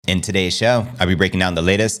In today's show, I'll be breaking down the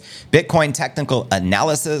latest Bitcoin technical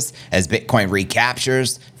analysis as Bitcoin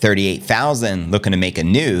recaptures 38,000, looking to make a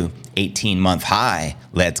new 18-month high.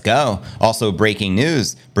 Let's go. Also breaking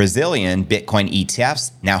news, Brazilian Bitcoin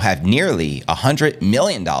ETFs now have nearly $100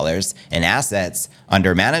 million in assets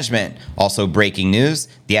under management. Also breaking news,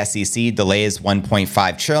 the SEC delays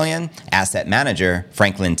 $1.5 trillion asset manager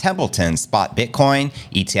Franklin Templeton spot Bitcoin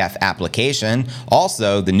ETF application.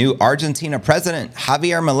 Also, the new Argentina president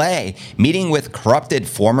Javier Milei meeting with corrupted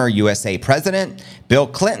former USA president Bill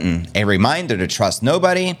Clinton, a reminder to trust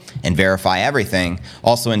nobody and verify everything.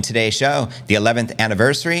 Also in today's show, the 11th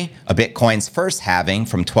anniversary of Bitcoin's first halving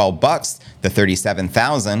from 12 bucks to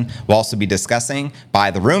 37,000. We'll also be discussing buy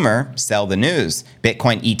the rumor, sell the news.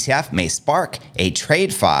 Bitcoin ETF may spark a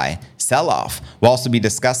TradeFi sell-off. We'll also be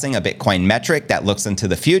discussing a Bitcoin metric that looks into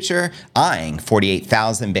the future, eyeing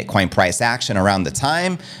 48,000 Bitcoin price action around the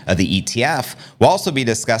time of the ETF. We'll also be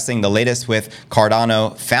discussing the latest with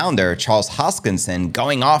Cardano founder Charles Hoskinson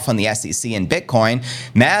going off on the SEC and Bitcoin,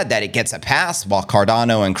 mad that it gets a pass while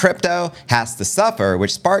Cardano and crypto has to suffer,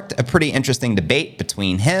 which sparked a pretty interesting debate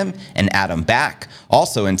between him and Adam Back.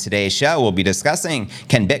 Also in today's show, we'll be discussing,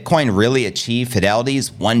 can Bitcoin really achieve Fidelity's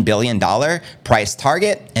 $1 billion price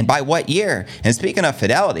target, and by what year? And speaking of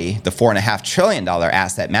Fidelity, the $4.5 trillion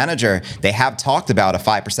asset manager, they have talked about a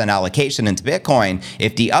 5% allocation into Bitcoin.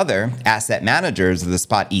 If the other asset managers of the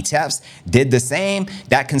spot ETFs did the same,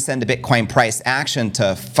 that can send the Bitcoin price action to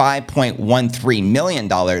 $5.13 million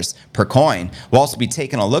per coin. We'll also be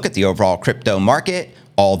taking a look at the overall crypto market,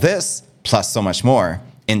 all this, plus so much more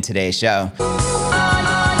in today's show.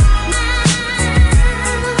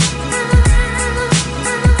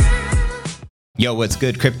 Yo, what's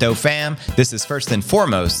good, crypto fam? This is first and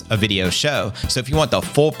foremost a video show. So if you want the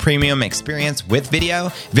full premium experience with video,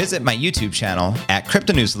 visit my YouTube channel at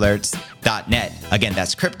cryptonewsalerts.net. Again,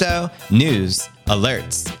 that's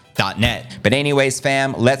cryptonewsalerts.net. But anyways,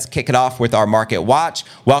 fam, let's kick it off with our market watch.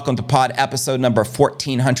 Welcome to pod episode number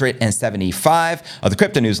 1475 of the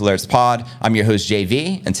Crypto News Alerts pod. I'm your host,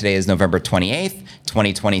 JV, and today is November 28th,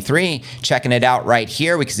 2023. Checking it out right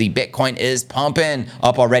here, we can see Bitcoin is pumping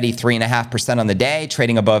up already 3.5% on the day,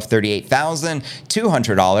 trading above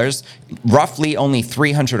 $38,200, roughly only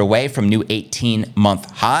 300 away from new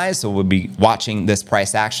 18-month highs. So we'll be watching this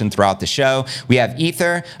price action throughout the show. We have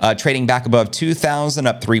Ether trading back above 2,000,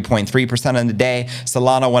 up 3.3% on the day.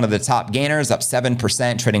 Solana, one of the top gainers, up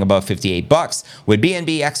 7%, trading above 58 bucks. With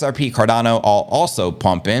BNB, XRP, Cardano all also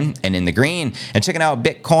pumping and in the green. And checking out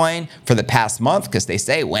Bitcoin for the past month, because they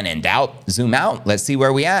say when in doubt, zoom out. Let's see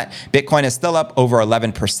where we at. Bitcoin is still up over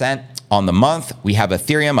 11% on the month. We have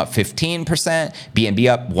Ethereum up 15%, BNB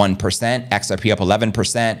up 1%, XRP up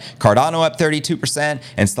 11%, Cardano up 32%,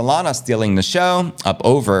 and Solana stealing the show, up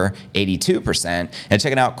over 82%. And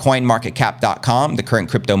checking out coinmarketcap.com, the current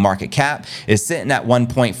crypto market cap is sitting at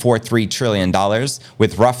 $1.43 trillion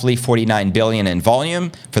with roughly 49 billion in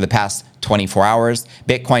volume for the past 24 hours.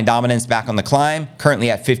 Bitcoin dominance back on the climb,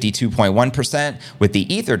 currently at 52.1%, with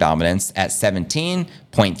the Ether dominance at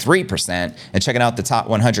 17.3%. And checking out the top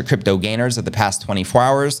 100 crypto gainers of the past 24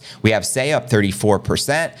 hours, we have Say up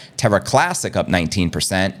 34%, Terra Classic up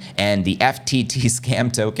 19%, and the FTT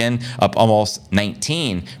scam token up almost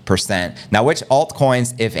 19%. Now, which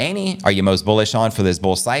altcoins, if any, are you most bullish on for this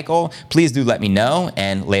bull cycle? Please do let me know,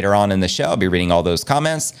 and later on in the show, I'll be reading all those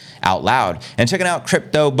comments out loud. And checking out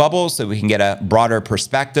Crypto Bubbles so we can get a broader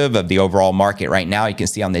perspective of the overall market right now. You can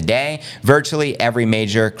see on the day, virtually every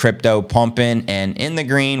major crypto pumping and in the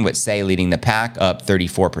green, with Say leading the pack up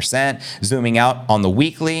 34%. Zooming out on the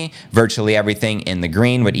weekly, virtually everything in the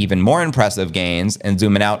green with even more impressive gains. And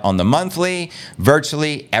zooming out on the monthly,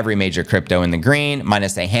 virtually every major crypto in the green,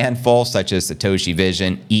 minus a handful such as Satoshi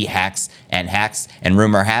Vision, eHex, and Hex. And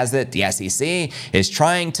rumor has it, the SEC is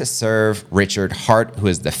trying to serve Richard Hart, who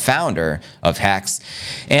is the founder of Hex.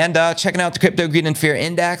 And checking out the Crypto Greed and Fear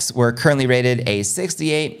Index, we're currently rated a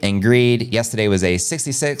 68 in greed. Yesterday was a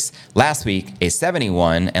 66, last week a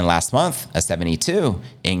 71, and last month a 72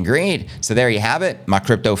 in greed. So there you have it, my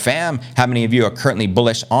crypto fam. How many of you are currently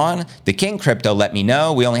bullish on the King Crypto? Let me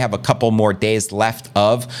know. We only have a couple more days left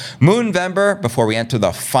of Moonvember before we enter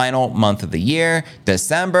the final month of the year,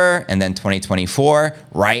 December, and then 2024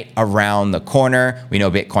 right around the corner. We know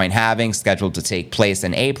Bitcoin halving scheduled to take place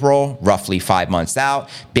in April, roughly 5 months out.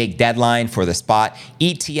 Big deadline deadline for the spot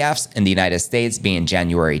ETFs in the United States being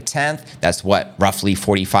January 10th. That's what, roughly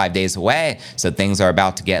 45 days away. So things are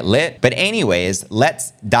about to get lit. But anyways,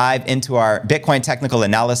 let's dive into our Bitcoin technical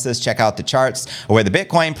analysis. Check out the charts where the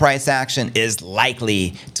Bitcoin price action is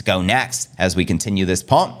likely to go next as we continue this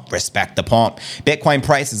pump. Respect the pump. Bitcoin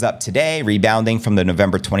price is up today, rebounding from the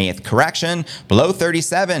November 20th correction below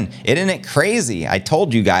 37. Isn't it crazy? I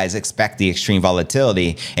told you guys expect the extreme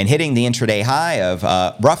volatility, and hitting the intraday high of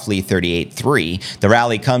roughly 38.3. The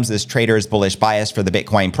rally comes as traders' bullish bias for the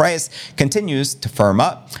Bitcoin price continues to firm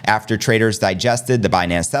up after traders digested the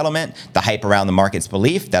Binance settlement, the hype around the market's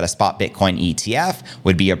belief that a spot Bitcoin ETF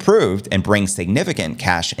would be approved and bring significant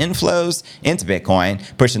cash inflows into Bitcoin,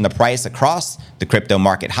 pushing the price across the crypto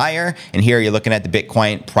market higher. And here you're looking at the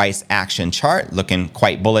Bitcoin price action chart, looking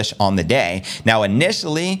quite bullish on the day. Now,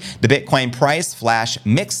 initially, the Bitcoin price flashed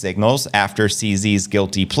mixed signals after CZ's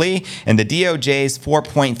guilty plea and the DOJ's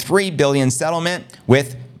 $4.3 billion settlement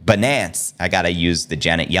with Binance. I gotta use the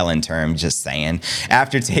Janet Yellen term, just saying.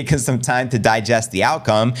 After taking some time to digest the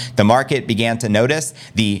outcome, the market began to notice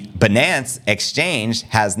the Binance exchange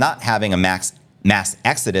has not having a mass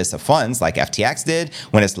exodus of funds like FTX did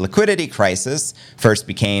when its liquidity crisis first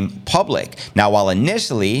became public. Now, while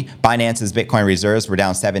initially Binance's Bitcoin reserves were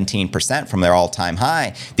down 17% from their all-time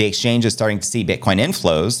high, the exchange is starting to see Bitcoin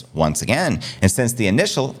inflows once again. And since the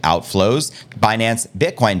initial outflows, Binance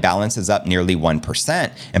Bitcoin balance is up nearly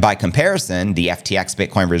 1%. And by comparison, the FTX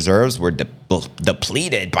Bitcoin reserves were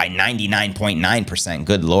depleted by 99.9%.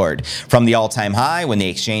 Good Lord. From the all-time high when the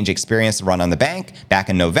exchange experienced a run on the bank back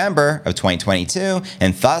in November of 2022,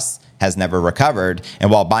 and thus has never recovered. And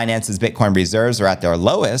while Binance's Bitcoin reserves are at their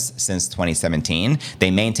lowest since 2017, they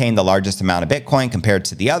maintain the largest amount of Bitcoin compared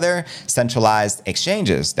to the other centralized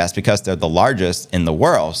exchanges. That's because they're the largest in the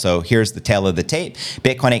world. So here's the tail of the tape.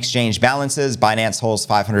 Bitcoin exchange balances. Binance holds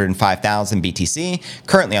 505,000 BTC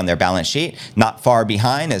currently on their balance sheet. Not far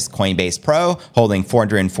behind is Coinbase Pro, holding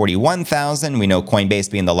 441,000. We know Coinbase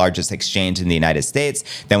being the largest exchange in the United States.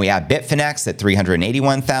 Then we have Bitfinex at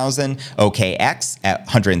 381,000, OKX at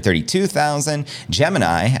 132,000,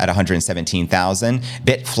 Gemini at 117,000,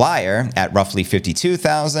 Bitflyer at roughly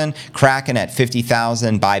 52,000, Kraken at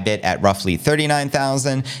 50,000, Bybit at roughly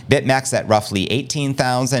 39,000, BitMEX at roughly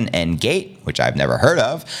 18,000, and Gate, which I've never heard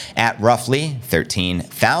of, at roughly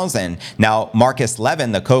 13,000. Now, Marcus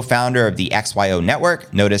Levin, the co-founder of the XYO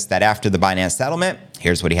network, noticed that after the Binance settlement,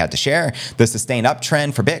 here's what he had to share. The sustained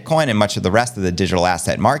uptrend for Bitcoin and much of the rest of the digital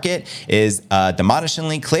asset market is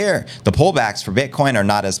admonishingly clear. The pullbacks for Bitcoin are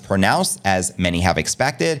not as pronounced as many have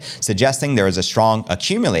expected, suggesting there is a strong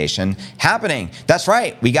accumulation happening. That's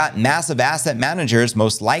right. We got massive asset managers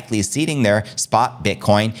most likely seeding their spot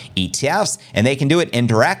Bitcoin ETFs, and they can do it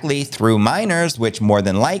indirectly through miners, which more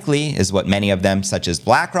than likely is what many of them, such as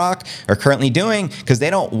BlackRock, are currently doing because they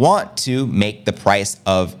don't want to make the price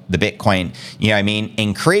of the Bitcoin,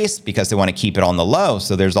 increase because they want to keep it on the low.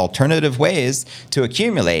 So there's alternative ways to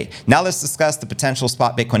accumulate. Now let's discuss the potential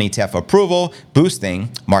spot Bitcoin ETF approval, boosting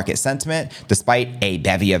market sentiment. Despite a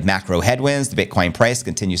bevy of macro headwinds, the Bitcoin price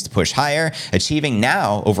continues to push higher, achieving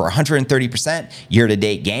now over 130%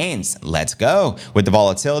 year-to-date gains. Let's go. With the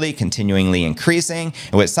volatility continually increasing,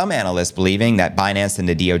 and with some analysts believing that Binance and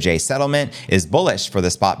the DOJ settlement is bullish for the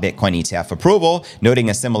spot Bitcoin ETF approval, noting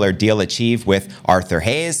a similar deal achieved with Arthur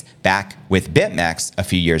Hayes back with BitMEX a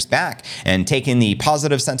few years back. And taking the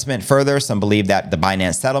positive sentiment further, some believe that the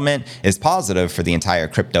Binance settlement is positive for the entire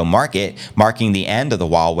crypto market, marking the end of the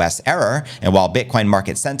Wild West era. And while Bitcoin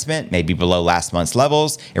market sentiment may be below last month's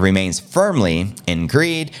levels, it remains firmly in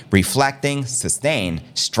greed, reflecting sustained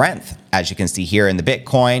strength, as you can see here in the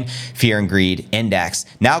Bitcoin Fear and Greed Index.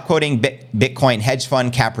 Now quoting Bitcoin hedge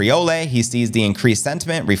fund Capriole, he sees the increased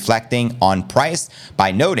sentiment reflecting on price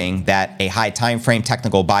by noting that a high time frame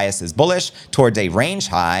technical bias is bullish towards a range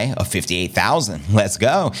high of 58,000. Let's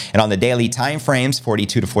go. And on the daily time frames,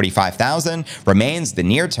 42 to 45,000 remains the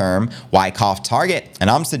near term Wyckoff target. And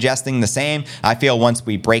I'm suggesting the same. I feel once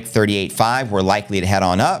we break 38.5, we're likely to head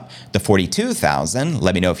on up to 42,000.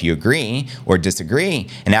 Let me know if you agree or disagree.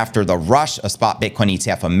 And after the rush of spot Bitcoin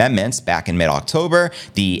ETF amendments back in mid-October,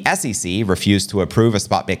 the SEC refused to approve a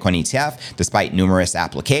spot Bitcoin ETF despite numerous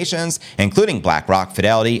applications, including BlackRock,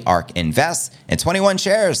 Fidelity, ARK Invest, and 21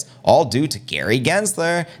 shares, all due to Gary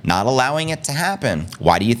Gensler not allowing it to happen.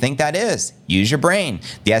 Why do you think that is? use your brain.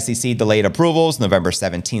 The SEC delayed approvals, November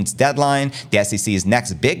 17th deadline. The SEC's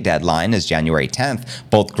next big deadline is January 10th.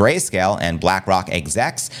 Both Grayscale and BlackRock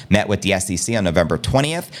execs met with the SEC on November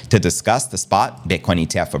 20th to discuss the spot Bitcoin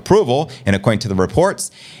ETF approval. And according to the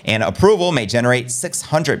reports, an approval may generate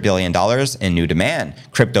 $600 billion in new demand.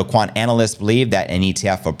 Crypto quant analysts believe that an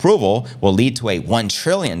ETF approval will lead to a $1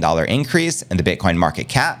 trillion increase in the Bitcoin market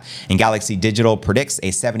cap. And Galaxy Digital predicts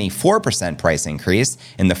a 74% price increase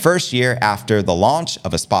in the first year after the launch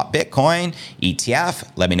of a spot Bitcoin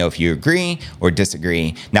ETF. Let me know if you agree or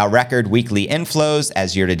disagree. Now, record weekly inflows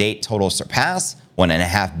as year-to-date totals surpass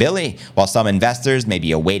 $1.5 billion. While some investors may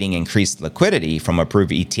be awaiting increased liquidity from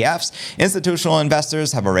approved ETFs, institutional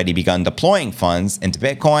investors have already begun deploying funds into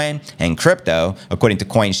Bitcoin and crypto. According to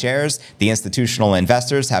CoinShares, the institutional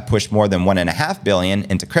investors have pushed more than $1.5 billion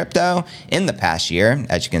into crypto in the past year,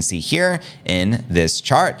 as you can see here in this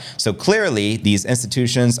chart. So clearly, these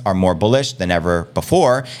institutions are more bullish than ever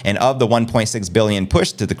before. And of the $1.6 billion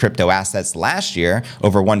pushed to the crypto assets last year,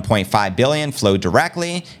 over $1.5 billion flowed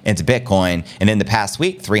directly into Bitcoin. And in the past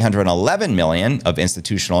week, $311 million of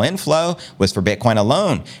institutional inflow was for Bitcoin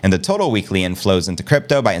alone. And the total weekly inflows into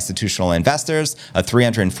crypto by institutional investors of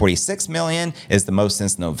 $346 million is the most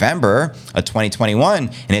since November of 2021.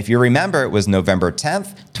 And if you remember, it was November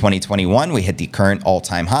 10th, 2021, we hit the current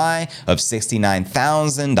all-time high of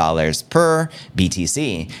 $69,000 per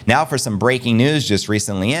BTC. Now for some breaking news just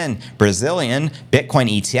recently in, Brazilian Bitcoin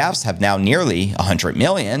ETFs have now nearly 100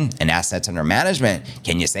 million in assets under management.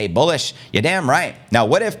 Can you say bullish? You're damn right. Now,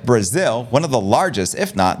 what if Brazil, one of the largest,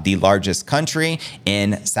 if not the largest country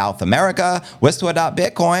in South America, was to adopt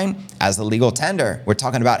Bitcoin as a legal tender? We're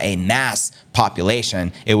talking about a mass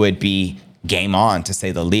population. It would be game on, to say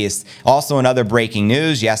the least. Also, in other breaking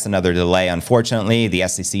news, yes, another delay, unfortunately. The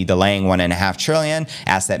SEC delaying $1.5 trillion.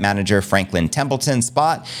 Asset manager Franklin Templeton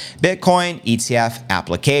spot Bitcoin ETF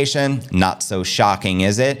application. Not so shocking,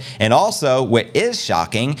 is it? And also, what is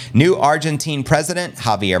shocking, new Argentine President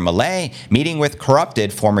Javier Milei meeting with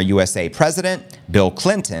corrupted former USA President Bill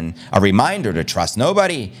Clinton. A reminder to trust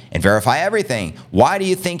nobody and verify everything. Why do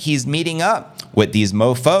you think he's meeting up with these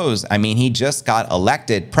mofos? I mean, he just got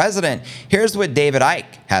elected president. Here's what David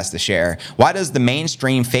Icke has to share. Why does the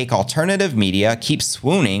mainstream fake alternative media keep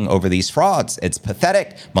swooning over these frauds? It's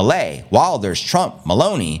pathetic. Milei, Wilders, Trump,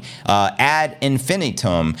 Maloney, ad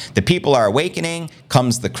infinitum. The people are awakening,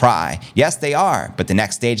 comes the cry. Yes, they are. But the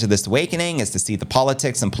next stage of this awakening is to see the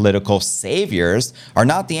politics and political saviors are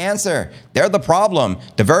not the answer. They're the problem.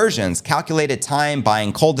 Diversions, calculated time,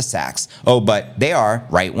 buying cul-de-sacs. Oh, but they are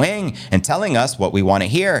right-wing and telling us what we want to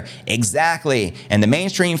hear. Exactly. And the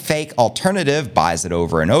mainstream fake alternative buys it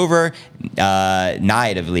over and over,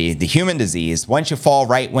 naively. The human disease. Once you fall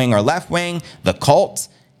right-wing or left-wing, the cult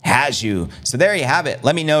has you. So there you have it.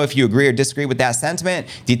 Let me know if you agree or disagree with that sentiment.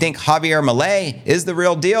 Do you think Javier Milei is the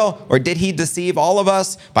real deal, or did he deceive all of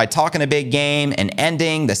us by talking a big game and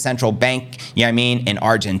ending the central bank, in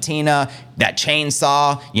Argentina? That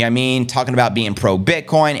chainsaw, talking about being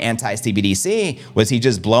pro-Bitcoin, anti-CBDC. Was he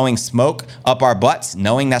just blowing smoke up our butts,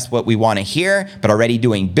 knowing that's what we want to hear, but already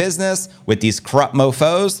doing business with these corrupt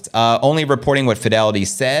mofos? Only reporting what Fidelity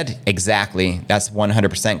said. Exactly. That's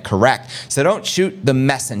 100% correct. So don't shoot the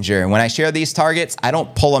messenger. When I share these targets, I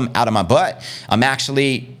don't pull them out of my butt. I'm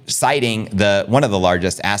actually citing one of the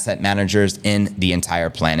largest asset managers in the entire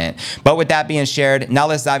planet. But with that being shared, now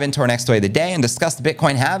let's dive into our next story of the day and discuss the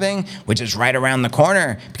Bitcoin halving, which is right around the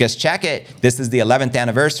corner. Because check it, this is the 11th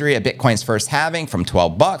anniversary of Bitcoin's first halving from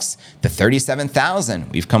 12 bucks to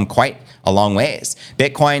 37,000. We've come quite a long ways.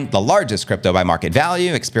 Bitcoin, the largest crypto by market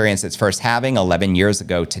value, experienced its first halving 11 years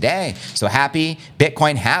ago today. So happy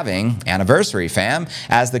Bitcoin halving anniversary, fam.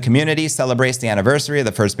 As the community celebrates the anniversary of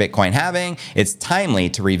the first Bitcoin halving, it's timely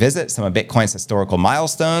to revisit some of Bitcoin's historical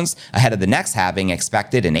milestones ahead of the next halving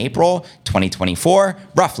expected in April 2024,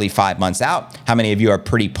 roughly 5 months out. How many of you are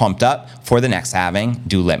pretty pumped up for the next halving?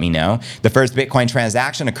 Do let me know. The first Bitcoin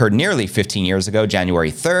transaction occurred nearly 15 years ago,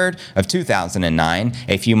 January 3rd of 2009.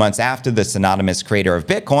 A few months after the synonymous creator of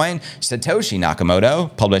Bitcoin, Satoshi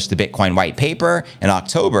Nakamoto, published the Bitcoin white paper in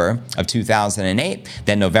October of 2008.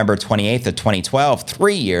 Then November 28th of 2012,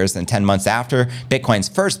 3 years and 10 months after Bitcoin's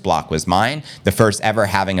first block was mined, the first ever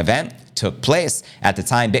halving event took place. At the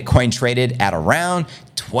time, Bitcoin traded at around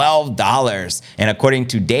 $12. And according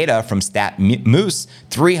to data from StatMoose,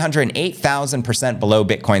 308,000% below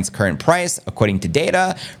Bitcoin's current price, according to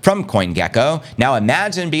data from CoinGecko. Now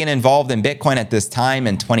imagine being involved in Bitcoin at this time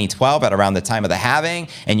in 2012, at around the time of the halving,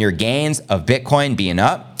 and your gains of Bitcoin being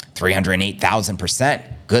up 308,000%.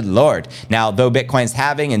 Good Lord. Now, though Bitcoin's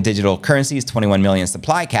halving and digital currency's 21 million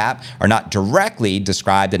supply cap are not directly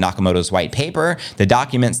described in Nakamoto's white paper, the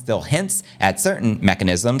document still hints at certain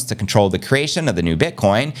mechanisms to control the creation of the new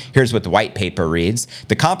Bitcoin. Here's what the white paper reads: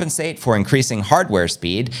 to compensate for increasing hardware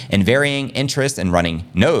speed and varying interest in running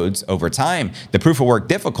nodes over time. The proof of work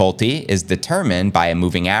difficulty is determined by a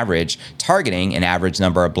moving average, targeting an average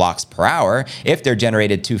number of blocks per hour. If they're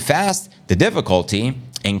generated too fast, the difficulty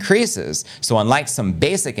increases. So unlike some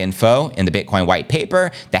basic info in the Bitcoin white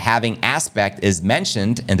paper, the halving aspect is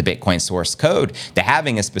mentioned in the Bitcoin source code. The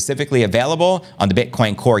halving is specifically available on the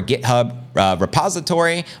Bitcoin Core GitHub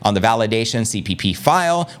repository on the validation CPP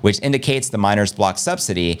file, which indicates the miner's block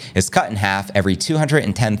subsidy is cut in half every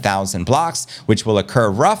 210,000 blocks, which will occur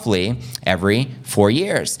roughly every 4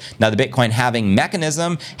 years. Now, the Bitcoin halving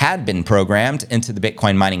mechanism had been programmed into the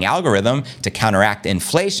Bitcoin mining algorithm to counteract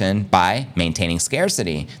inflation by maintaining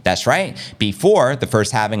scarcity. That's right. Before the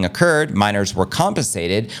first halving occurred, miners were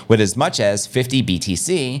compensated with as much as 50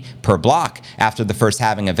 BTC per block. After the first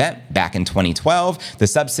halving event back in 2012, the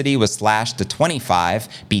subsidy was slashed to 25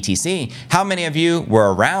 BTC. How many of you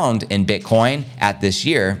were around in Bitcoin at this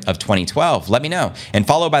year of 2012? Let me know. And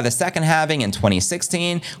followed by the second halving in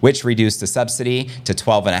 2016, which reduced the subsidy to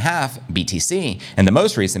 12.5 BTC. And the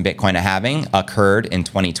most recent Bitcoin halving occurred in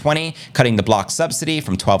 2020, cutting the block subsidy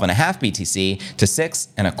from 12.5 BTC to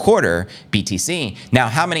 6.25 BTC. Now,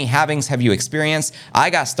 how many halvings have you experienced?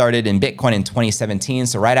 I got started in Bitcoin in 2017,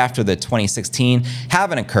 so right after the 2016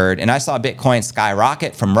 halving occurred, and I saw Bitcoin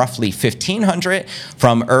skyrocket from roughly 1,500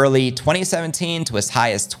 from early 2017 to as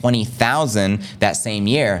high as 20,000 that same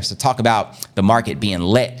year. So talk about the market being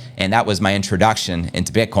lit. And that was my introduction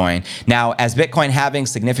into Bitcoin. Now, as Bitcoin halving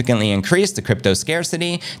significantly increased the crypto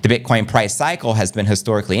scarcity, the Bitcoin price cycle has been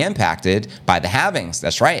historically impacted by the halvings.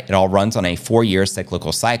 That's right. It all runs on a 4-year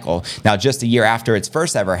cyclical cycle. Now, just a year after its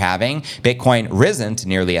first ever halving, Bitcoin risen to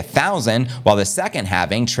nearly 1,000, while the second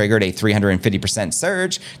halving triggered a 350%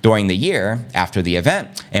 surge during the year after the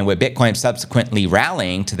event. And with Bitcoin subsequently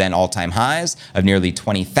rallying to then all-time highs of nearly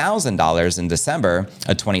 $20,000 in December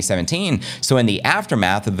of 2017. So in the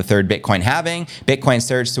aftermath of the third Bitcoin halving, Bitcoin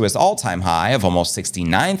surged to its all-time high of almost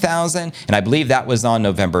 69,000, and I believe that was on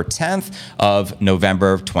November 10th of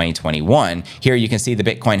November of 2021. Here you can see the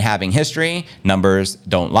Bitcoin halving history. Numbers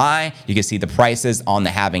don't lie. You can see the prices on the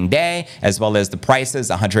halving day, as well as the prices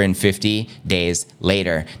 150 days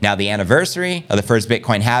later. Now, the anniversary of the first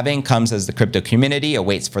Bitcoin halving comes as the crypto community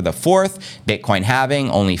awaits for the fourth Bitcoin halving,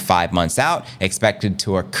 only 5 months out, expected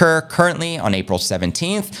to occur currently on April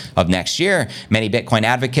 17th of next year. Many Bitcoin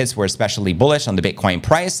advocates were especially bullish on the Bitcoin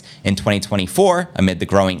price in 2024 amid the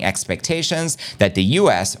growing expectations that the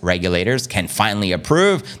US regulators can finally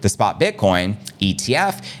approve the spot Bitcoin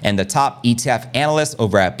ETF. And the top ETF analysts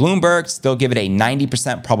over at Bloomberg still give it a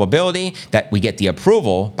 90% probability that we get the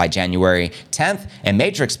approval by January 10th. And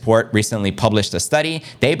Matrixport recently published a study.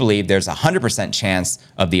 They believe there's a 100% chance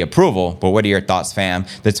of the approval. But what are your thoughts, fam?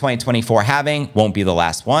 The 2024 halving won't be the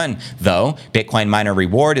last one, though. Bitcoin miner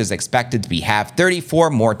reward is expected to be halved 34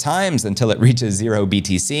 more times until it reaches 0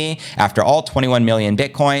 BTC after all 21 million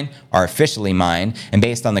Bitcoin are officially mined. And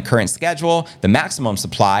based on the current schedule, the maximum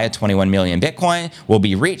supply of 21 million Bitcoin will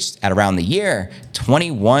be reached at around the year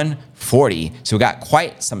 2140. So we got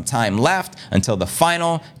quite some time left until the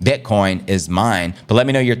final Bitcoin is mined. But let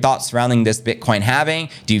me know your thoughts surrounding this Bitcoin halving.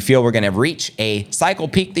 Do you feel we're going to reach a cycle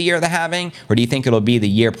peak the year of the halving, or do you think it'll be the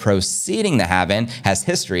year preceding the halving, as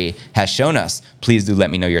history has shown us? Please do let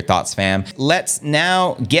me know your thoughts, fam. Let's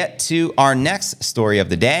now get to our next story of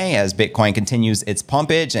the day as Bitcoin continues its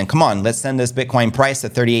pumpage. And come on, let's send this Bitcoin price to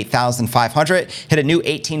 38,500, hit a new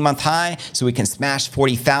 18-month high so we can smash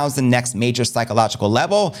 40,000 next major psychological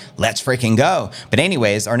level. Let's freaking go. But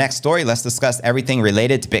anyways, our next story, let's discuss everything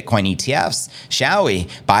related to Bitcoin ETFs, shall we?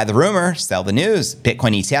 Buy the rumor, sell the news.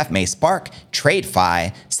 Bitcoin ETF may spark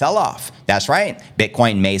TradeFi sell-off. That's right.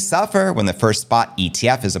 Bitcoin may suffer when the first spot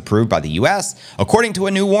ETF is approved by the US, according to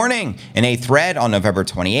a new warning. In a thread on November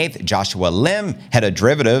 28th, Joshua Lim, head of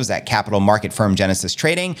derivatives at capital market firm Genesis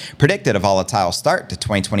Trading, predicted a volatile start to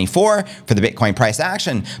 2024 for the Bitcoin price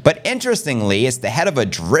action. But interestingly, it's the head of a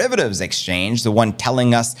derivatives exchange, the one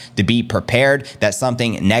telling us to be prepared that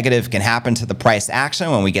something negative can happen to the price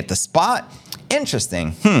action when we get the spot.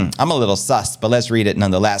 Interesting. I'm a little sus, but let's read it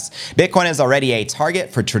nonetheless. Bitcoin is already a target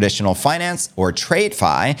for traditional finance, or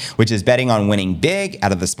TradeFi, which is betting on winning big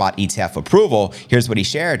out of the spot ETF approval. Here's what he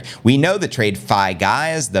shared. We know the TradeFi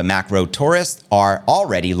guys, the macro tourists, are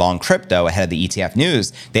already long crypto ahead of the ETF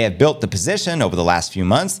news. They have built the position over the last few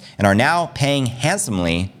months and are now paying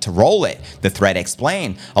handsomely to roll it, the thread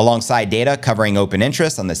explained, alongside data covering open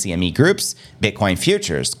interest on the CME groups, Bitcoin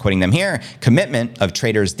futures. Quoting them here, commitment of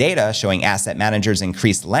traders' data showing asset managers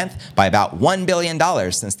increased length by about $1 billion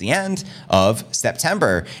since the end of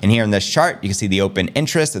September. And here in this chart, you can see the open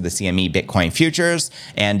interest of the CME Bitcoin futures.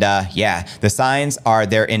 And yeah, the signs are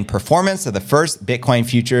they're in performance of the first Bitcoin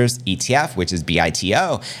futures ETF, which is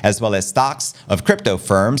BITO, as well as stocks of crypto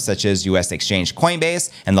firms such as US exchange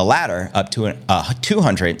Coinbase, and the latter up to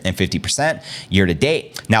 250% year to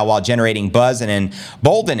date. Now, while generating buzz and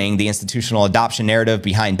emboldening the institutional adoption narrative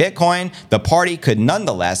behind Bitcoin, the party could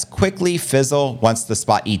nonetheless quickly fizzle once the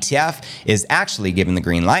spot ETF is actually given the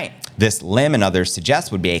green light. This, Lim and others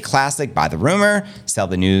suggest, would be a classic buy the rumor, sell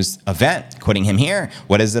the news event. Quoting him here,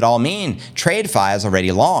 what does it all mean? TradeFi is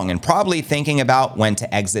already long and probably thinking about when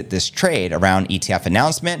to exit this trade around ETF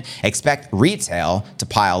announcement. Expect retail to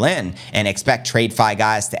pile in and expect TradeFi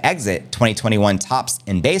guys to exit 2021 tops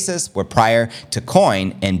and basis were prior to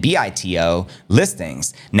coin and BITO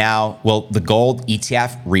listings. Now, will the gold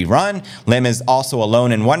ETF rerun? Lim is also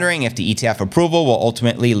alone in wondering if the ETF approval will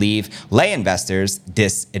ultimately leave lay investors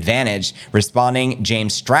disadvantaged. Responding,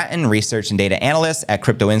 James Stratton, research and data analyst at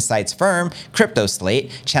crypto insights firm CryptoSlate,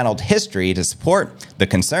 channeled history to support the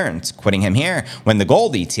concerns. Quoting him here, when the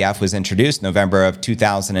gold ETF was introduced November of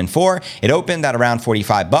 2004, it opened at around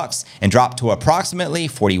 $45 and dropped to approximately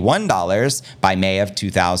 $41 by May of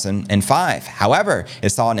 2005. However,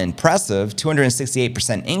 it saw an impressive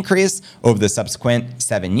 268% increase over the subsequent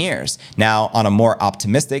 7 years. Now, on a more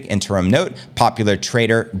optimistic interim note, popular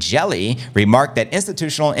trader Jelly remarked that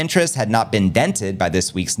institutional interest had not been dented by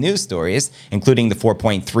this week's news stories, including the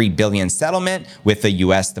 $4.3 billion settlement with the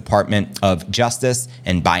U.S. Department of Justice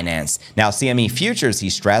and Binance. Now, CME futures, he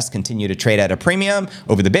stressed, continue to trade at a premium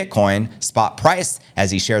over the Bitcoin spot price,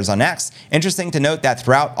 as he shares on X. Interesting to note that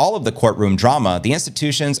throughout all of the courtroom drama, the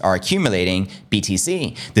institutions are accumulating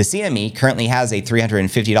BTC. The CME currently has a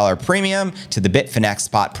 $350 premium to the Bitfinex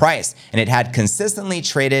spot price, and it had consistently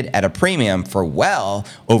traded at a premium for well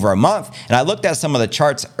over a month. And I looked at some of the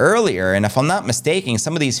charts earlier, and if I'm not mistaken,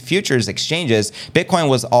 some of these futures exchanges, Bitcoin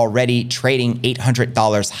was already trading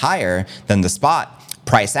 $800 higher than the spot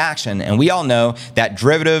price action. And we all know that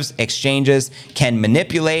derivatives exchanges can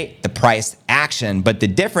manipulate the price action, but the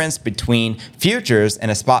difference between futures and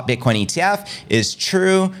a spot Bitcoin ETF is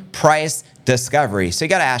true price discovery. So you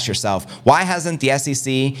got to ask yourself, why hasn't the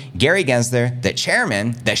SEC, Gary Gensler, the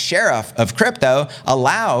chairman, the sheriff of crypto,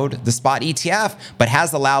 allowed the spot ETF, but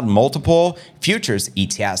has allowed multiple futures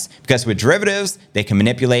ETFs? Because with derivatives, they can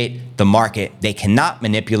manipulate the market. They cannot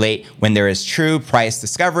manipulate when there is true price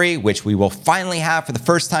discovery, which we will finally have for the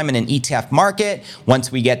first time in an ETF market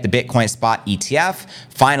once we get the Bitcoin spot ETF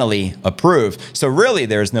finally approved. So really,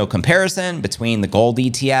 there is no comparison between the gold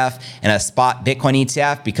ETF and a spot Bitcoin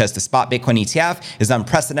ETF, because the spot Bitcoin ETF is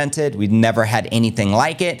unprecedented. We've never had anything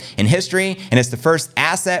like it in history, and it's the first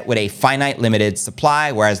asset with a finite limited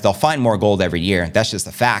supply, whereas they'll find more gold every year. That's just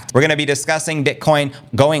a fact. We're going to be discussing Bitcoin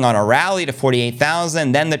going on a rally to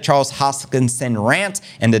 48,000, then the Charles Hoskinson rant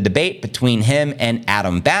and the debate between him and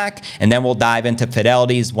Adam Back, and then we'll dive into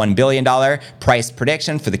Fidelity's $1 billion price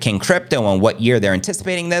prediction for the King Crypto and what year they're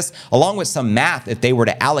anticipating this, along with some math if they were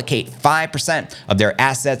to allocate 5% of their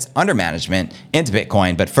assets under management into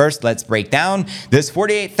Bitcoin. But first, let's break down this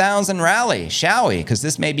 48,000 rally, shall we? Because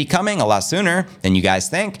this may be coming a lot sooner than you guys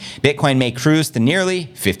think. Bitcoin may cruise to nearly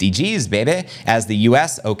 50 G's, baby, as the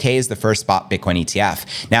US okays the first spot Bitcoin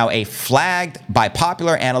ETF. Now, a flagged by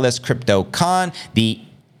popular analyst CryptoCon, the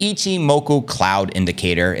Ichimoku Cloud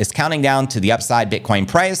Indicator is counting down to the upside Bitcoin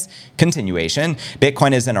price continuation.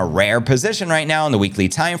 Bitcoin is in a rare position right now in the weekly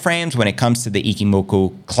time frames when it comes to the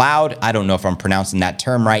Ichimoku Cloud. I don't know if I'm pronouncing that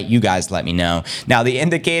term right. You guys let me know. Now, the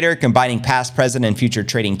indicator combining past, present, and future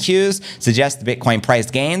trading cues suggests the Bitcoin price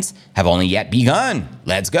gains have only yet begun.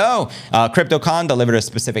 Let's go. CryptoCon delivered a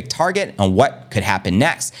specific target on what could happen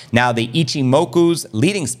next. Now, the Ichimoku's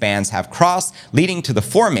leading spans have crossed, leading to the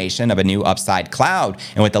formation of a new upside cloud.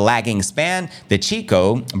 And with the lagging span, the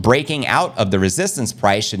Chico breaking out of the resistance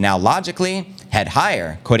price should now logically head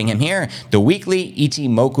higher. Quoting him here, the weekly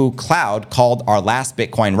Ichimoku cloud called our last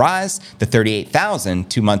Bitcoin rise to 38,000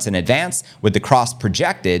 2 months in advance, with the cross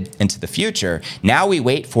projected into the future. Now we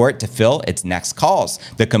wait for it to fill its next calls.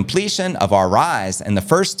 The completion of our rise and the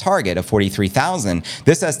first target of 43,000.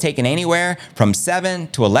 This has taken anywhere from 7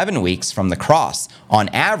 to 11 weeks from the cross. On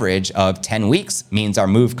average of 10 weeks means our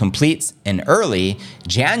move completes in early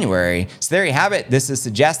January. So there you have it. This is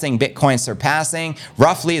suggesting Bitcoin surpassing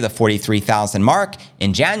roughly the 43,000 mark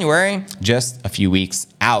in January, just a few weeks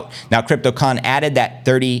out. Now, CryptoCon added that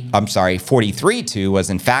 43.2 was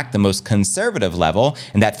in fact the most conservative level,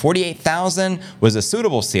 and that 48,000 was a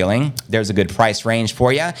suitable ceiling. There's a good price range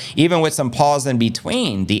for you. Even with some pause in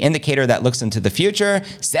between, the indicator that looks into the future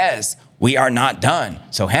says we are not done.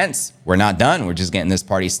 So hence, we're not done. We're just getting this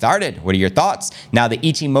party started. What are your thoughts? Now, the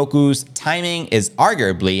Ichimoku's timing is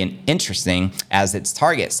arguably interesting as its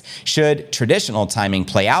targets. Should traditional timing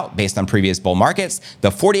play out based on previous bull markets, the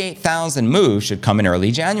 48,000 move should come in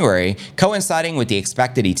early January, coinciding with the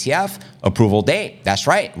expected ETF approval date. That's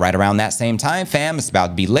right around that same time, fam. It's about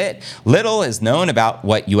to be lit. Little is known about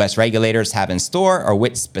what U.S. regulators have in store or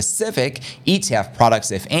which specific ETF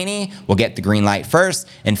products, if any, will get the green light first.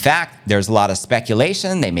 In fact, there's a lot of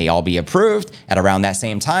speculation they may all be approved at around that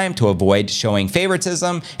same time to avoid showing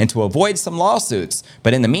favoritism and to avoid some lawsuits.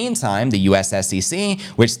 But in the meantime, the US SEC,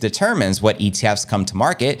 which determines what ETFs come to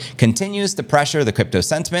market, continues to pressure the crypto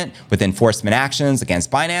sentiment with enforcement actions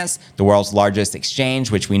against Binance, the world's largest exchange,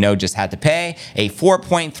 which we know just had to pay a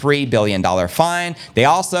 $4.3 billion fine. They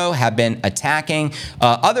also have been attacking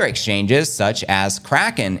other exchanges such as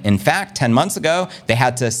Kraken. In fact, 10 months ago, they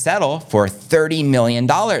had to settle for $30 million.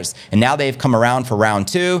 And now they've come around for round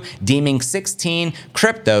two, deeming 16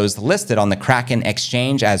 cryptos listed on the Kraken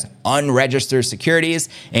exchange as unregistered securities,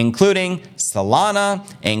 including Solana,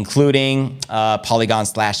 including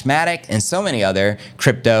Polygon/Matic, and so many other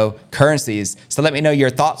cryptocurrencies. So let me know your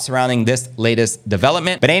thoughts surrounding this latest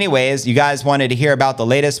development. But anyways, you guys wanted to hear about the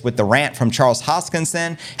latest with the rant from Charles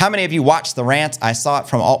Hoskinson. How many of you watched the rant? I saw it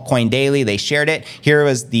from Altcoin Daily. They shared it. Here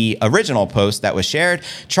was the original post that was shared.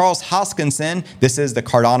 Charles Hoskinson, this is the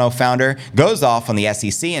Cardano founder, goes off on the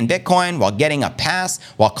SEC and Bitcoin while getting a pass,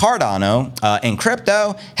 while Cardano in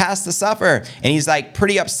crypto has to suffer. And he's like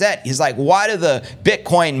pretty upset. He's like, why do the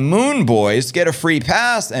Bitcoin moon boys get a free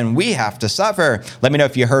pass and we have to suffer? Let me know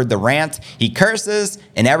if you heard the rant. He curses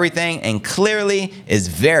and everything and clearly is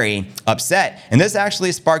very upset. And this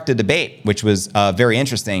actually sparked a debate, which was very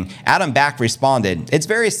interesting. Adam Back responded, it's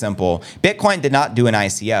very simple. Bitcoin did not do an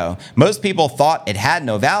ICO. Most people thought it had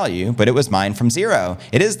no value, but it was mined from zero.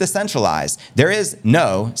 It is decentralized. There is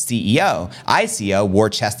no CEO. ICO,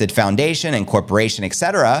 war-chested foundation and corporation,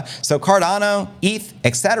 etc. So Cardano, ETH,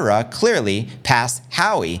 etc. clearly pass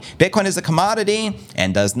Howey. Bitcoin is a commodity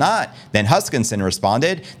and does not. Then Huskinson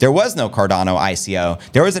responded, there was no Cardano ICO.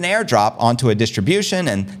 There was an airdrop onto a distribution,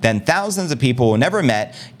 and then thousands of people who never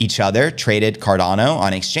met each other traded Cardano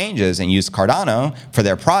on exchanges and used Cardano for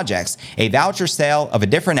their projects. A voucher sale of a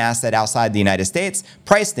different asset outside the United States,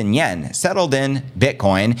 priced in yen, settled in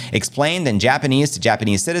Bitcoin, explained in Japanese to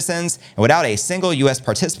Japanese citizens, and without a single U.S.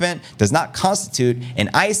 participant, does not constitute an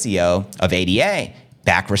ICO of ADA.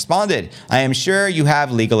 Back responded, I am sure you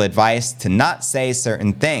have legal advice to not say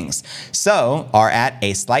certain things, so are at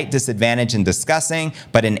a slight disadvantage in discussing,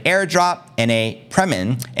 but an airdrop and a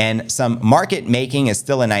premin and some market making is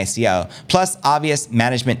still an ICO, plus obvious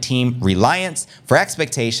management team reliance for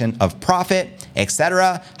expectation of profit,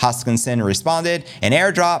 etc. Hoskinson responded, an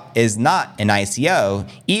airdrop is not an ICO.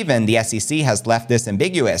 Even the SEC has left this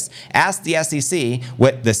ambiguous. Ask the SEC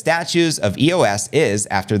what the status of EOS is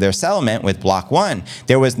after their settlement with Block 1.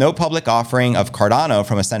 There was no public offering of Cardano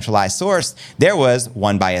from a centralized source. There was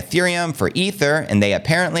one by Ethereum for Ether, and they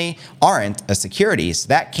apparently aren't a security, so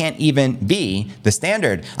that can't even be the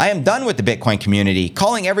standard. I am done with the Bitcoin community,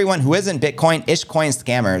 calling everyone who isn't Bitcoin Ishcoin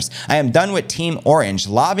scammers. I am done with Team Orange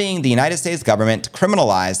lobbying the United States government to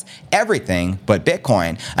criminalize everything but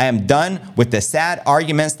Bitcoin. I am done with the sad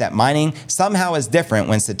arguments that mining somehow is different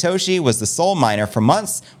when Satoshi was the sole miner for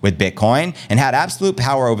months with Bitcoin and had absolute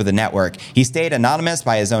power over the network. He stayed anonymous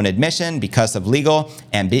by his own admission because of legal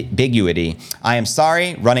ambiguity. I am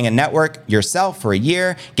sorry, running a network yourself for a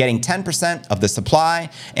year, getting 10% of the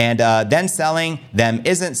supply, and then selling them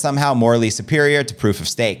isn't somehow morally superior to proof of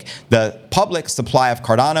stake. The public supply of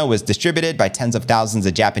Cardano was distributed by tens of thousands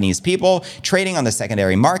of Japanese people trading on the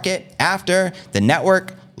secondary market after the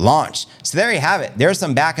network launch. So there you have it. There's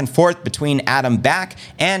some back and forth between Adam Back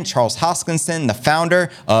and Charles Hoskinson, the founder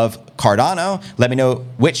of Cardano. Let me know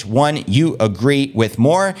which one you agree with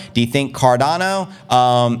more. Do you think Cardano,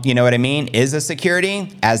 you know what I mean, is a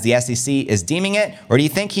security as the SEC is deeming it? Or do you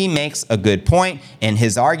think he makes a good point in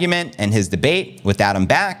his argument and his debate with Adam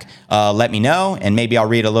Back? Let me know, and maybe I'll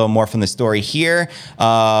read a little more from the story here.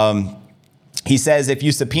 He says, if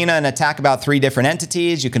you subpoena an attack about 3 different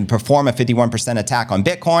entities, you can perform a 51% attack on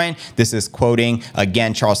Bitcoin. This is quoting,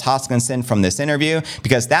 again, Charles Hoskinson from this interview,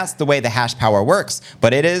 because that's the way the hash power works.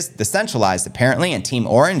 But it is decentralized, apparently, and Team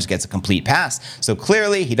Orange gets a complete pass. So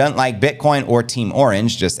clearly, he doesn't like Bitcoin or Team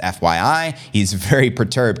Orange, just FYI. He's very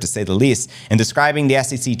perturbed, to say the least. In describing the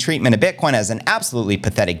SEC treatment of Bitcoin as an absolutely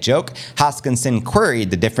pathetic joke, Hoskinson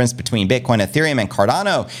queried the difference between Bitcoin, Ethereum, and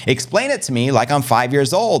Cardano. Explain it to me like I'm 5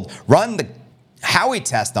 years old. Run the Howey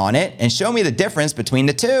test on it and show me the difference between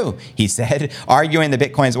the two, he said, arguing that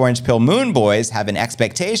Bitcoin's orange pill moon boys have an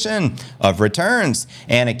expectation of returns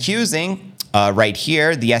and accusing right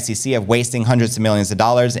here, the SEC of wasting hundreds of millions of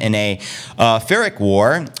dollars in a Pyrrhic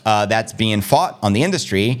war that's being fought on the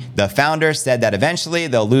industry. The founder said that eventually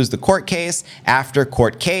they'll lose the court case after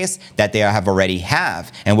court case that they have already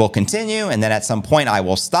have and will continue. And then at some point I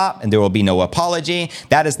will stop and there will be no apology.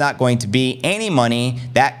 That is not going to be any money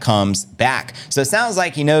that comes back. So it sounds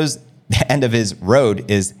like he knows the end of his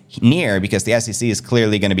road is near, because the SEC is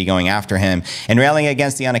clearly going to be going after him. And railing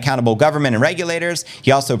against the unaccountable government and regulators,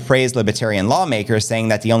 he also praised libertarian lawmakers, saying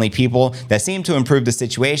that the only people that seem to improve the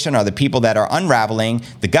situation are the people that are unraveling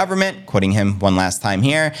the government, quoting him one last time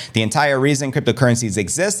here. The entire reason cryptocurrencies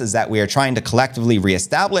exist is that we are trying to collectively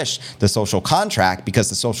reestablish the social contract, because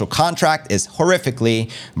the social contract is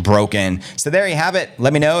horrifically broken. So there you have it.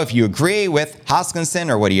 Let me know if you agree with Hoskinson,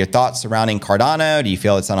 or what are your thoughts surrounding Cardano? Do you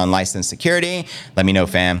feel it's an unlicensed security? Let me know,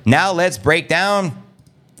 fam. Now let's break down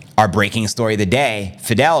our breaking story of the day.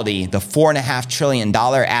 Fidelity, the $4.5 trillion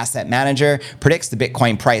asset manager, predicts the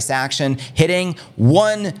Bitcoin price action hitting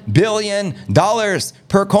 $1 billion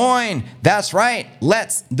per coin. That's right.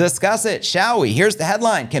 Let's discuss it, shall we? Here's the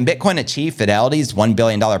headline. Can Bitcoin achieve Fidelity's $1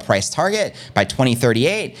 billion price target by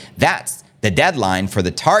 2038? That's the deadline for the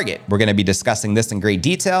target. We're going to be discussing this in great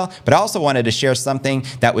detail, but I also wanted to share something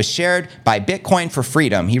that was shared by Bitcoin for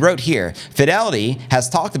Freedom. He wrote here, Fidelity has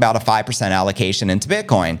talked about a 5% allocation into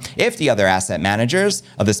Bitcoin. If the other asset managers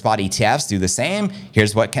of the spot ETFs do the same,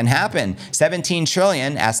 here's what can happen. 17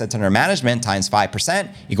 trillion assets under management times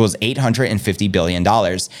 5% equals $850 billion.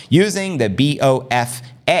 Using the BOF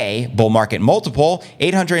bull market multiple,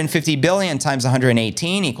 850 billion times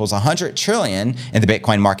 118 equals 100 trillion in the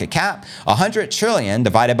Bitcoin market cap. 100 trillion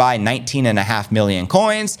divided by 19.5 million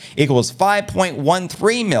coins equals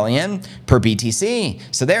 5.13 million per BTC.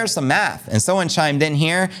 So there's some math. And someone chimed in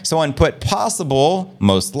here. Someone put possible,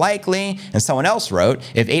 most likely, and someone else wrote,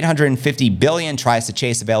 if 850 billion tries to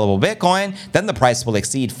chase available Bitcoin, then the price will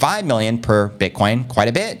exceed 5 million per Bitcoin quite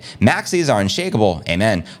a bit. Maxis are unshakable.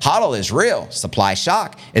 Amen. HODL is real. Supply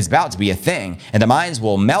shock is about to be a thing, and the mines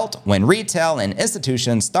will melt when retail and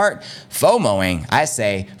institutions start FOMOing. I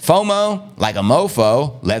say FOMO like a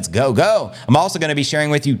mofo. Let's go. I'm also going to be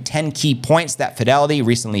sharing with you 10 key points that Fidelity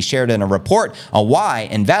recently shared in a report on why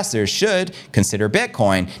investors should consider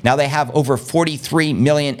Bitcoin. Now they have over 43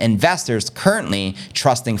 million investors currently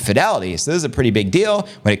trusting Fidelity. So this is a pretty big deal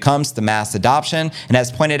when it comes to mass adoption. And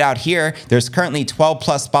as pointed out here, there's currently 12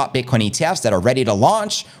 plus spot Bitcoin ETFs that are ready to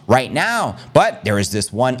launch right now. But there is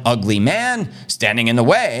this one ugly man standing in the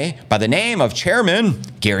way by the name of Chairman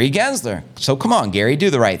Gary Gensler. So come on, Gary, do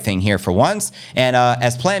the right thing here for once. And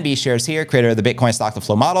as Plan B shares here, creator of the Bitcoin stock to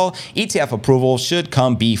flow model, ETF approval should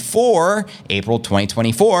come before April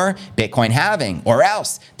 2024 Bitcoin halving, or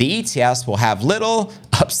else the ETFs will have little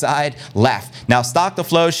upside left. Now, stock to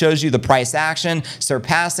flow shows you the price action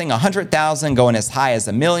surpassing 100,000, going as high as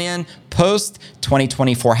 1 million post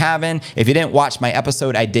 2024 halving. If you didn't watch my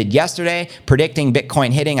episode I did yesterday predicting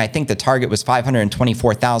Bitcoin hitting, I think the target was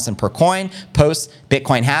 524,000 per coin post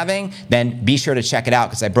Bitcoin halving, then be sure to check it out,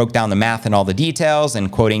 because I broke down the math and all the details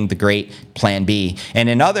and quoting the great Plan B. And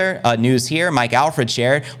in other news here, Mike Alfred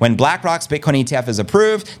shared, when BlackRock's Bitcoin ETF is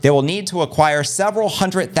approved, they will need to acquire several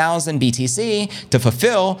 100,000 BTC to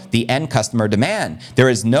fulfill the end customer demand. There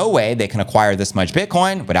is no way they can acquire this much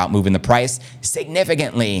Bitcoin without moving the price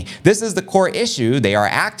significantly. This is the core issue they are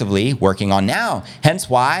actively working on now, hence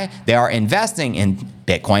why they are investing in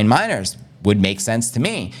Bitcoin miners. would make sense to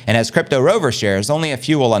me. And as crypto rover shares, only a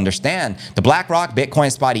few will understand. The BlackRock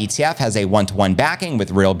Bitcoin Spot ETF has a 1-to-1 backing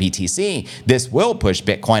with real BTC. This will push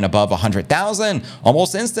Bitcoin above 100,000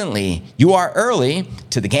 almost instantly. You are early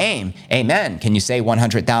to the game. Amen. Can you say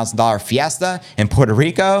 $100,000 fiesta in Puerto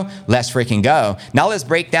Rico? Let's freaking go. Now let's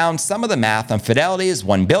break down some of the math on Fidelity's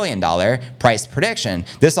 $1 billion price prediction.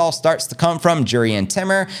 This all starts to come from Jurian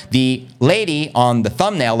Timmer, the lady on the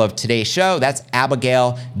thumbnail of today's show. That's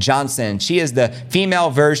Abigail Johnson. She is the female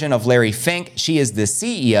version of Larry Fink. She is the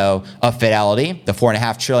CEO of Fidelity, the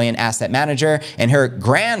 $4.5 trillion asset manager, and her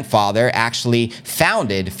grandfather actually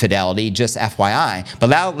founded Fidelity, just FYI. But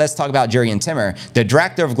now let's talk about Jurian Timmer. The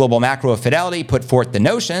director of global macro of Fidelity put forth the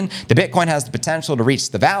notion that Bitcoin has the potential to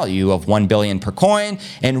reach the value of $1 billion per coin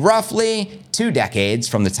in roughly 2 decades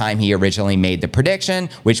from the time he originally made the prediction,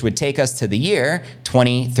 which would take us to the year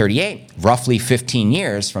 2038, roughly 15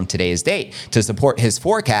 years from today's date. To support his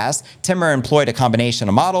forecast, Timmer employed a combination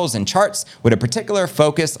of models and charts with a particular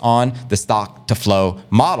focus on the stock-to-flow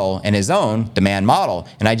model and his own demand model.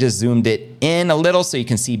 And I just zoomed it in a little so you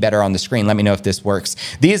can see better on the screen. Let me know if this works.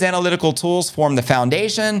 These analytical tools form the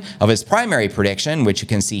foundation of his primary prediction, which you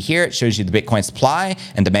can see here. It shows you the Bitcoin supply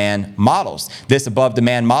and demand models. This above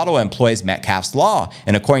demand model employs Metcalfe's law.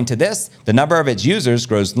 And according to this, the number of its users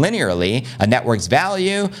grows linearly. A network's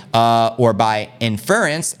value, or by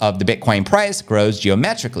inference of the Bitcoin price, grows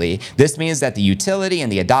geometrically. This means that the utility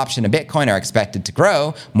and the adoption of Bitcoin are expected to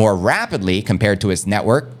grow more rapidly compared to its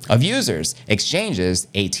network of users, exchanges,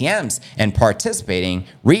 ATMs, and participating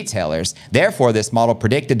retailers. Therefore, this model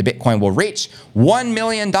predicted the Bitcoin will reach $1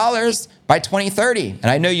 million by 2030. And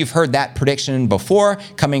I know you've heard that prediction before.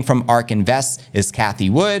 Coming from ARK Invest is Cathie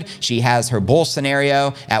Wood. She has her bull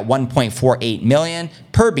scenario at 1.48 million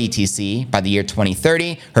per BTC by the year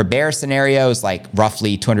 2030. Her bear scenario is like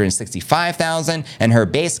roughly 265,000, and her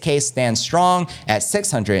base case stands strong at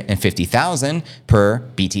 650,000 per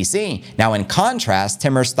BTC. Now, in contrast,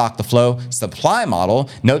 Timmer's stock-to-flow supply model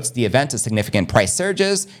notes the event of significant price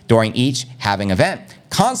surges during each halving event.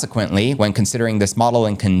 Consequently, when considering this model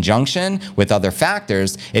in conjunction with other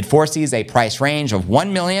factors, it foresees a price range of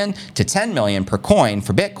 1 million to 10 million per coin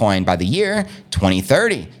for Bitcoin by the year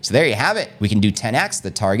 2030. So there you have it. We can do 10x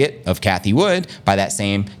the target of Cathie Wood by that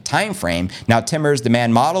same time frame. Now, Timmer's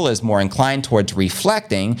demand model is more inclined towards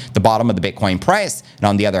reflecting the bottom of the Bitcoin price. And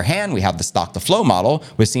on the other hand, we have the stock-to-flow model,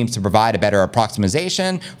 which seems to provide a better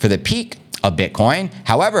approximation for the peak of Bitcoin.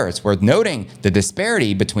 However, it's worth noting the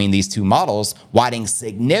disparity between these two models widening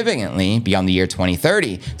significantly beyond the year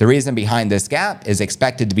 2030. The reason behind this gap is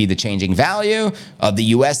expected to be the changing value of the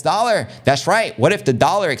US dollar. That's right. What if the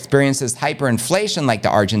dollar experiences hyperinflation like the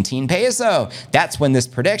Argentine peso? That's when this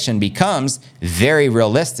prediction becomes very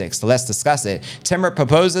realistic. So let's discuss it. Timmer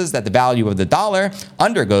proposes that the value of the dollar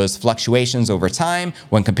undergoes fluctuations over time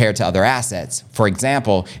when compared to other assets. For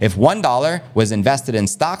example, if $1 was invested in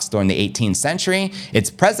stocks during the 18th century, its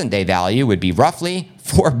present-day value would be roughly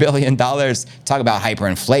 $4 billion. Talk about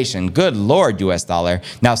hyperinflation. Good Lord, US dollar.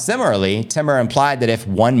 Now, similarly, Timmer implied that if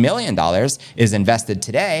 $1 million is invested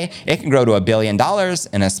today, it can grow to $1 billion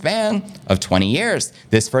in a span of 20 years.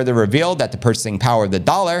 This further revealed that the purchasing power of the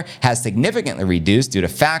dollar has significantly reduced due to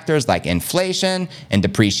factors like inflation and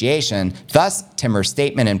depreciation. Thus, Timmer's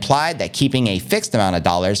statement implied that keeping a fixed amount of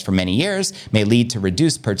dollars for many years may lead to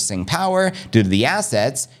reduced purchasing power due to the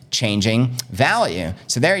assets changing value.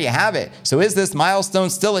 So there you have it. So is this milestone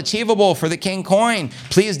still achievable for the King coin?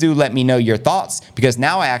 Please do let me know your thoughts, because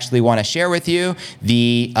now I actually want to share with you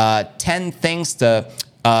the 10 things to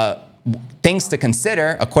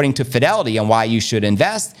consider according to Fidelity and why you should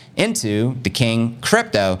invest into the King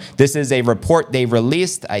crypto. This is a report they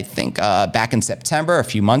released, I think, back in September, a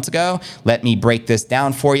few months ago. Let me break this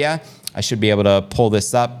down for you. I should be able to pull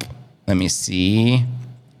this up. Let me see.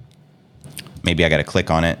 Maybe I got to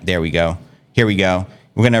click on it. There we go. Here we go.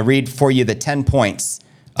 We're going to read for you the 10 points.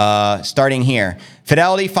 Starting here.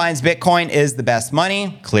 Fidelity finds Bitcoin is the best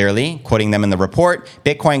money, clearly, quoting them in the report.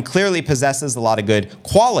 Bitcoin clearly possesses a lot of good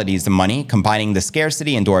qualities of money, combining the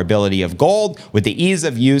scarcity and durability of gold with the ease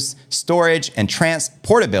of use, storage, and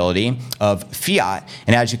transportability of fiat.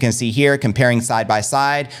 And as you can see here, comparing side by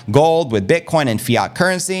side, gold with Bitcoin and fiat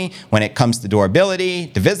currency, when it comes to durability,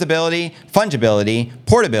 divisibility, fungibility,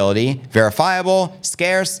 portability, verifiable,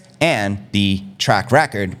 scarce, and the track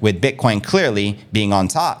record, with Bitcoin clearly being on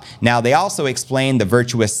top. Now, they also explain the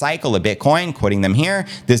virtuous cycle of Bitcoin, quoting them here.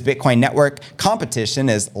 This Bitcoin network competition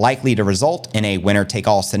is likely to result in a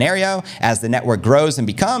winner-take-all scenario as the network grows and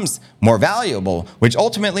becomes more valuable, which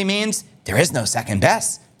ultimately means there is no second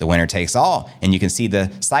best. The winner takes all. And you can see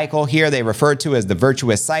the cycle here they refer to as the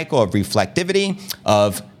virtuous cycle of reflectivity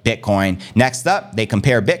of Bitcoin. Next up, they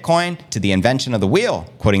compare Bitcoin to the invention of the wheel.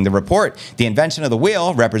 Quoting the report, the invention of the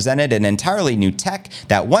wheel represented an entirely new tech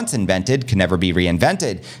that once invented could never be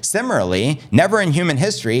reinvented. Similarly, never in human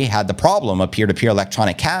history had the problem of peer-to-peer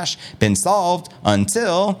electronic cash been solved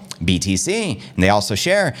until BTC. And they also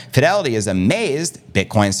share, Fidelity is amazed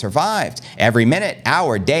Bitcoin survived. Every minute,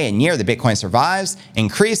 hour, day, and year that Bitcoin survives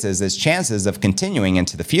increases its chances of continuing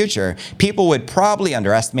into the future. People would probably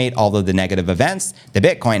underestimate all of the negative events that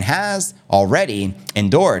Bitcoin has already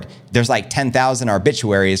endured. There's like 10,000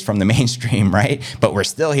 obituaries from the mainstream, right? But we're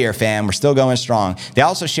still here, fam. We're still going strong. They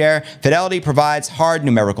also share, Fidelity provides hard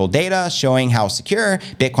numerical data showing how secure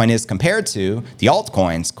Bitcoin is compared to the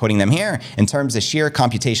altcoins. Quoting them here, in terms of sheer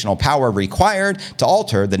computational power required to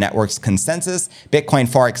alter the network's consensus, Bitcoin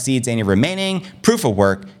far exceeds any remaining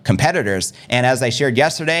proof-of-work competitors. And as I shared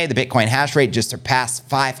yesterday, the Bitcoin hash rate just surpassed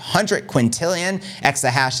 500 quintillion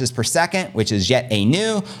exahashes per second, which is yet a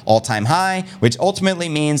new all-time high, which ultimately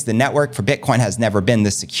means the network for Bitcoin has never been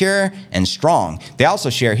this secure and strong. They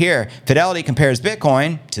also share here, Fidelity compares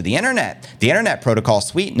Bitcoin to the internet. The internet protocol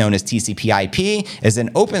suite, known as TCP/IP, is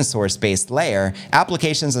an open source based layer,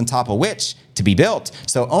 applications on top of which to be built.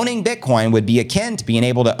 So owning Bitcoin would be akin to being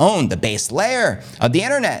able to own the base layer of the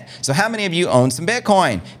internet. So how many of you own some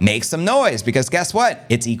Bitcoin? Make some noise, because guess what?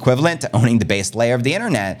 It's equivalent to owning the base layer of the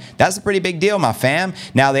internet. That's a pretty big deal, my fam.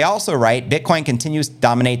 Now they also write, Bitcoin continues to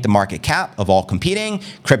dominate the market cap of all competing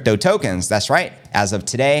crypto tokens. That's right. As of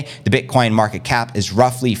today, the Bitcoin market cap is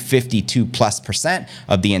roughly 52+%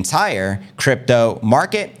 of the entire crypto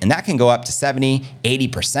market, and that can go up to 70,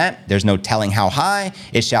 80%. There's no telling how high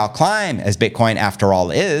it shall climb, as Bitcoin, after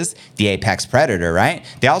all, is the apex predator, right?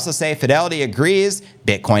 They also say Fidelity agrees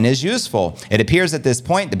Bitcoin is useful. It appears at this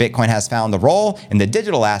point that Bitcoin has found the role in the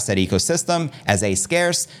digital asset ecosystem as a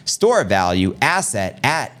scarce store value asset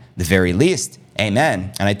at the very least.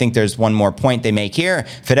 Amen. And I think there's one more point they make here.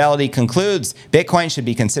 Fidelity concludes, Bitcoin should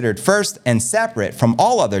be considered first and separate from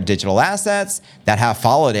all other digital assets that have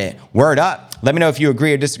followed it. Word up. Let me know if you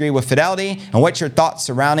agree or disagree with Fidelity and what's your thoughts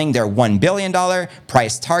surrounding their $1 billion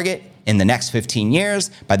price target in the next 15 years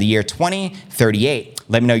by the year 2038.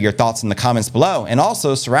 Let me know your thoughts in the comments below. And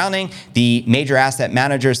also surrounding the major asset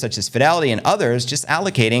managers such as Fidelity and others just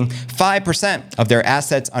allocating 5% of their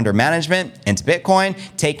assets under management into Bitcoin,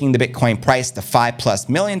 taking the Bitcoin price to $5+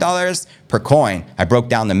 million per coin. I broke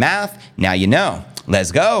down the math. Now you know.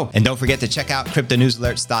 Let's go. And don't forget to check out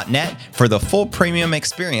cryptonewsalerts.net for the full premium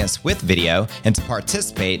experience with video and to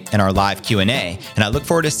participate in our live Q&A. And I look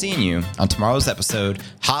forward to seeing you on tomorrow's episode.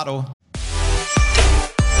 Hodl.